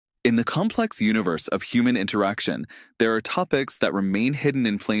In the complex universe of human interaction, there are topics that remain hidden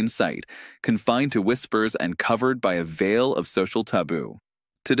in plain sight, confined to whispers and covered by a veil of social taboo.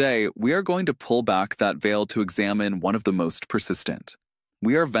 Today, we are going to pull back that veil to examine one of the most persistent.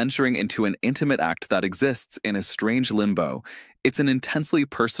 We are venturing into an intimate act that exists in a strange limbo. It's an intensely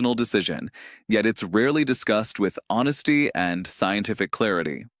personal decision, yet it's rarely discussed with honesty and scientific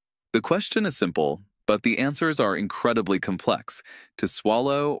clarity. The question is simple, but the answers are incredibly complex: to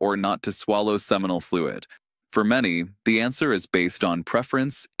swallow or not to swallow seminal fluid. For many, the answer is based on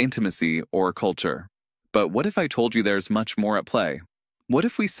preference, intimacy, or culture. But what if I told you there's much more at play? What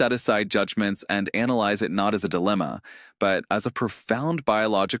if we set aside judgments and analyze it not as a dilemma, but as a profound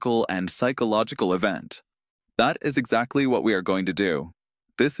biological and psychological event? That is exactly what we are going to do.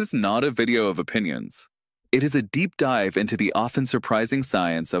 This is not a video of opinions. It is a deep dive into the often surprising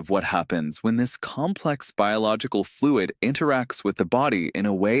science of what happens when this complex biological fluid interacts with the body in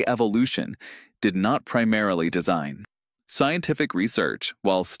a way evolution did not primarily design. Scientific research,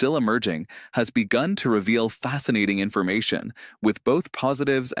 while still emerging, has begun to reveal fascinating information, with both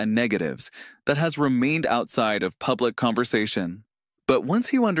positives and negatives, that has remained outside of public conversation. But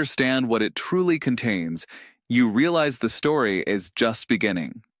once you understand what it truly contains, you realize the story is just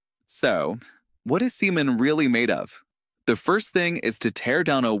beginning. So, what is semen really made of? The first thing is to tear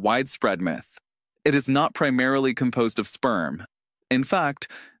down a widespread myth. It is not primarily composed of sperm. In fact,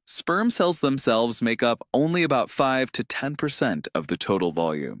 sperm cells themselves make up only about 5 to 10% of the total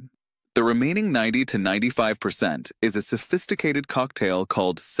volume. The remaining 90 to 95% is a sophisticated cocktail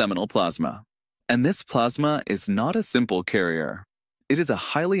called seminal plasma. And this plasma is not a simple carrier. It is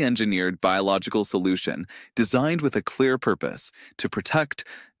a highly engineered biological solution designed with a clear purpose: to protect,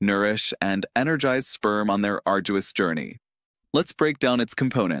 nourish, and energize sperm on their arduous journey. Let's break down its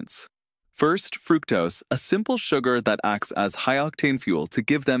components. First, fructose, a simple sugar that acts as high-octane fuel to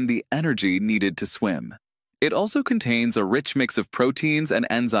give them the energy needed to swim. It also contains a rich mix of proteins and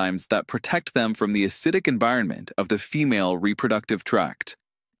enzymes that protect them from the acidic environment of the female reproductive tract.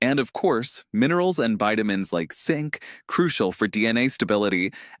 And of course, minerals and vitamins like zinc, crucial for DNA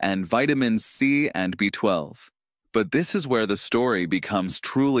stability, and vitamins C and B12. But this is where the story becomes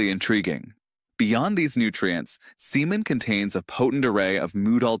truly intriguing. Beyond these nutrients, semen contains a potent array of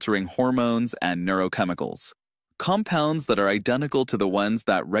mood-altering hormones and neurochemicals, compounds that are identical to the ones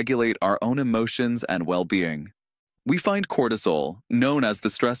that regulate our own emotions and well-being. We find cortisol, known as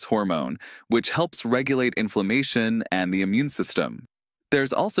the stress hormone, which helps regulate inflammation and the immune system.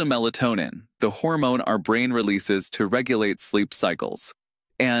 There's also melatonin, the hormone our brain releases to regulate sleep cycles.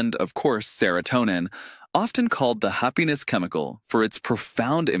 And, of course, serotonin, often called the happiness chemical for its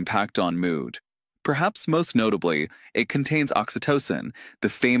profound impact on mood. Perhaps most notably, it contains oxytocin, the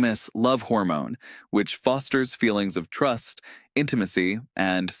famous love hormone, which fosters feelings of trust, intimacy,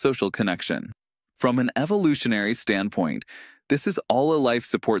 and social connection. From an evolutionary standpoint, this is all a life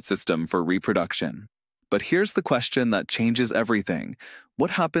support system for reproduction. But here's the question that changes everything.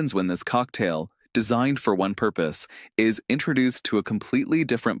 What happens when this cocktail, designed for one purpose, is introduced to a completely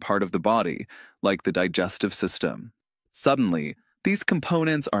different part of the body, like the digestive system? Suddenly, these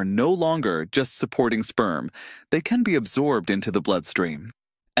components are no longer just supporting sperm. They can be absorbed into the bloodstream.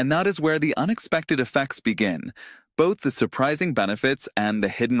 And that is where the unexpected effects begin, both the surprising benefits and the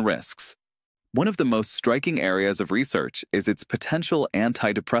hidden risks. One of the most striking areas of research is its potential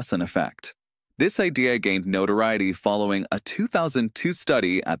antidepressant effect. This idea gained notoriety following a 2002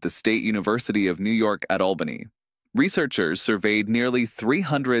 study at the State University of New York at Albany. Researchers surveyed nearly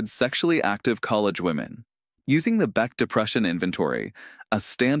 300 sexually active college women. Using the Beck Depression Inventory, a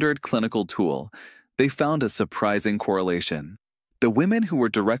standard clinical tool, they found a surprising correlation. The women who were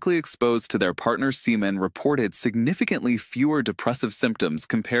directly exposed to their partner's semen reported significantly fewer depressive symptoms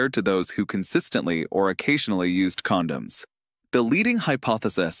compared to those who consistently or occasionally used condoms. The leading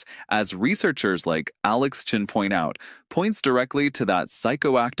hypothesis, as researchers like Alex Chin point out, points directly to that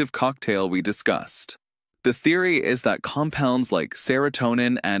psychoactive cocktail we discussed. The theory is that compounds like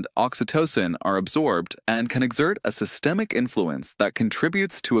serotonin and oxytocin are absorbed and can exert a systemic influence that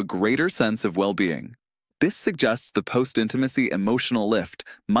contributes to a greater sense of well-being. This suggests the post-intimacy emotional lift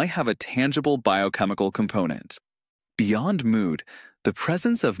might have a tangible biochemical component. Beyond mood, the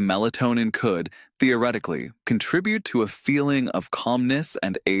presence of melatonin could, theoretically, contribute to a feeling of calmness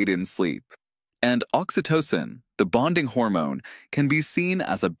and aid in sleep. And oxytocin, the bonding hormone, can be seen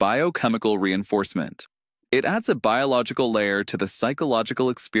as a biochemical reinforcement. It adds a biological layer to the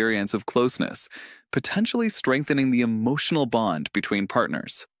psychological experience of closeness, potentially strengthening the emotional bond between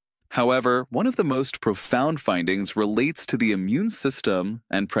partners. However, one of the most profound findings relates to the immune system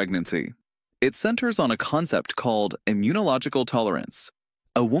and pregnancy. It centers on a concept called immunological tolerance.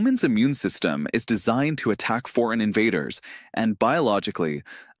 A woman's immune system is designed to attack foreign invaders, and biologically,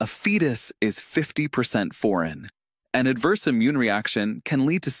 a fetus is 50% foreign. An adverse immune reaction can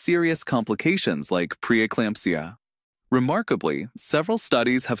lead to serious complications like preeclampsia. Remarkably, several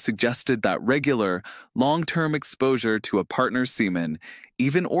studies have suggested that regular, long-term exposure to a partner's semen,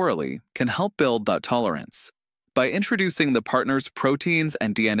 even orally, can help build that tolerance. By introducing the partner's proteins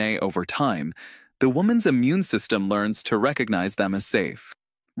and DNA over time, the woman's immune system learns to recognize them as safe.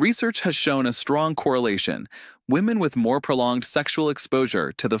 Research has shown a strong correlation. Women with more prolonged sexual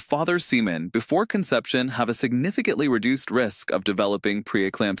exposure to the father's semen before conception have a significantly reduced risk of developing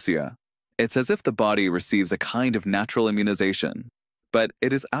preeclampsia. It's as if the body receives a kind of natural immunization. But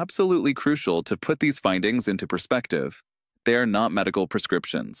it is absolutely crucial to put these findings into perspective. They are not medical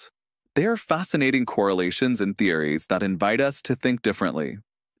prescriptions. They are fascinating correlations and theories that invite us to think differently.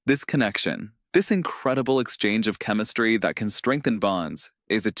 This connection, this incredible exchange of chemistry that can strengthen bonds,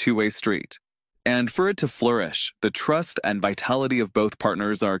 is a two-way street. And for it to flourish, the trust and vitality of both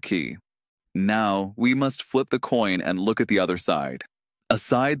partners are key. Now, we must flip the coin and look at the other side. A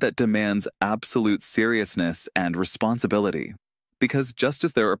side that demands absolute seriousness and responsibility. Because just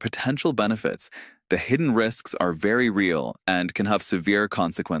as there are potential benefits, the hidden risks are very real and can have severe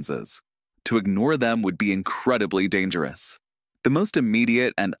consequences. To ignore them would be incredibly dangerous. The most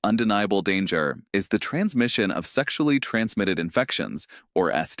immediate and undeniable danger is the transmission of sexually transmitted infections,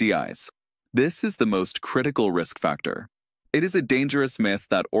 or STIs. This is the most critical risk factor. It is a dangerous myth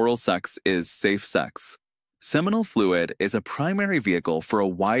that oral sex is safe sex. Seminal fluid is a primary vehicle for a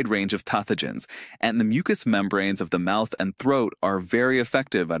wide range of pathogens, and the mucous membranes of the mouth and throat are very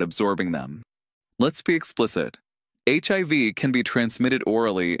effective at absorbing them. Let's be explicit. HIV can be transmitted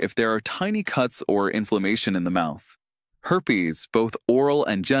orally if there are tiny cuts or inflammation in the mouth. Herpes, both oral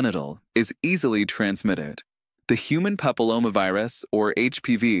and genital, is easily transmitted. The human papillomavirus, or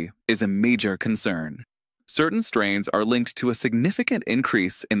HPV, is a major concern. Certain strains are linked to a significant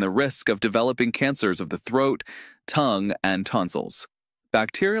increase in the risk of developing cancers of the throat, tongue, and tonsils.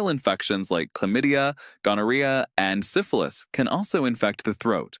 Bacterial infections like chlamydia, gonorrhea, and syphilis can also infect the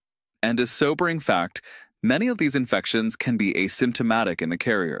throat. And a sobering fact, many of these infections can be asymptomatic in the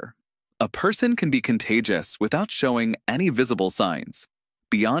carrier. A person can be contagious without showing any visible signs.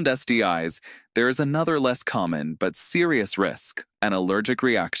 Beyond STIs, there is another less common but serious risk, an allergic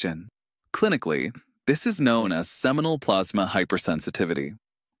reaction. Clinically, this is known as seminal plasma hypersensitivity.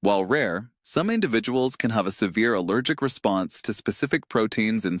 While rare, some individuals can have a severe allergic response to specific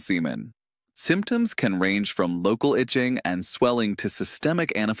proteins in semen. Symptoms can range from local itching and swelling to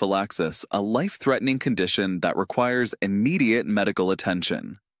systemic anaphylaxis, a life-threatening condition that requires immediate medical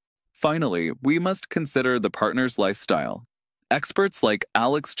attention. Finally, we must consider the partner's lifestyle. Experts like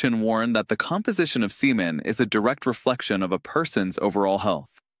Alex Chin warn that the composition of semen is a direct reflection of a person's overall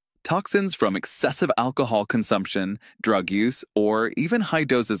health. Toxins from excessive alcohol consumption, drug use, or even high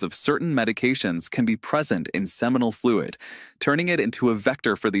doses of certain medications can be present in seminal fluid, turning it into a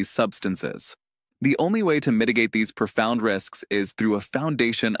vector for these substances. The only way to mitigate these profound risks is through a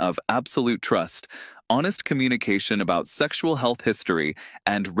foundation of absolute trust, honest communication about sexual health history,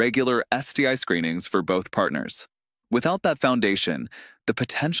 and regular STI screenings for both partners. Without that foundation, the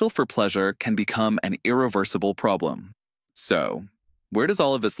potential for pleasure can become an irreversible problem. So, where does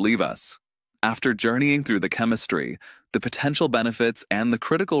all of this leave us? After journeying through the chemistry, the potential benefits, and the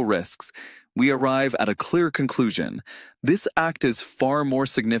critical risks, we arrive at a clear conclusion. This act is far more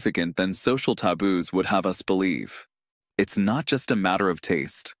significant than social taboos would have us believe. It's not just a matter of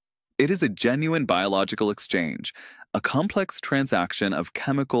taste. It is a genuine biological exchange, a complex transaction of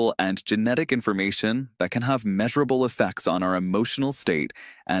chemical and genetic information that can have measurable effects on our emotional state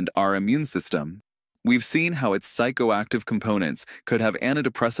and our immune system. We've seen how its psychoactive components could have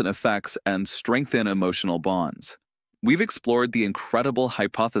antidepressant effects and strengthen emotional bonds. We've explored the incredible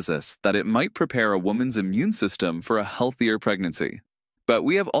hypothesis that it might prepare a woman's immune system for a healthier pregnancy. But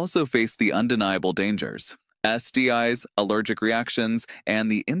we have also faced the undeniable dangers: STIs, allergic reactions,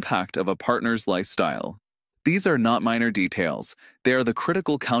 and the impact of a partner's lifestyle. These are not minor details. They are the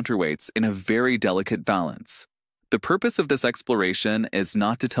critical counterweights in a very delicate balance. The purpose of this exploration is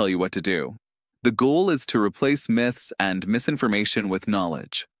not to tell you what to do. The goal is to replace myths and misinformation with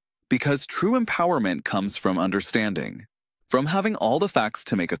knowledge. Because true empowerment comes from understanding. From having all the facts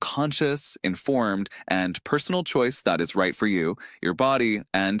to make a conscious, informed, and personal choice that is right for you, your body,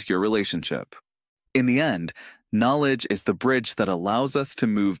 and your relationship. In the end, knowledge is the bridge that allows us to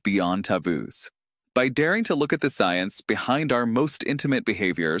move beyond taboos. By daring to look at the science behind our most intimate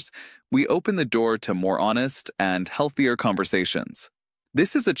behaviors, we open the door to more honest and healthier conversations.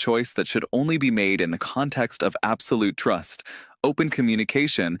 This is a choice that should only be made in the context of absolute trust, open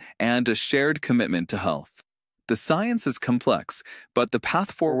communication, and a shared commitment to health. The science is complex, but the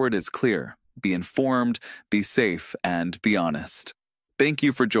path forward is clear. Be informed, be safe, and be honest. Thank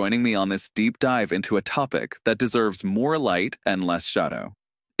you for joining me on this deep dive into a topic that deserves more light and less shadow.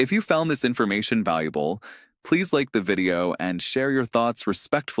 If you found this information valuable, please like the video and share your thoughts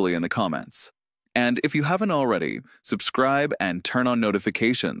respectfully in the comments. And if you haven't already, subscribe and turn on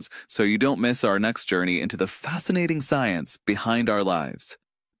notifications so you don't miss our next journey into the fascinating science behind our lives.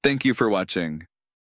 Thank you for watching.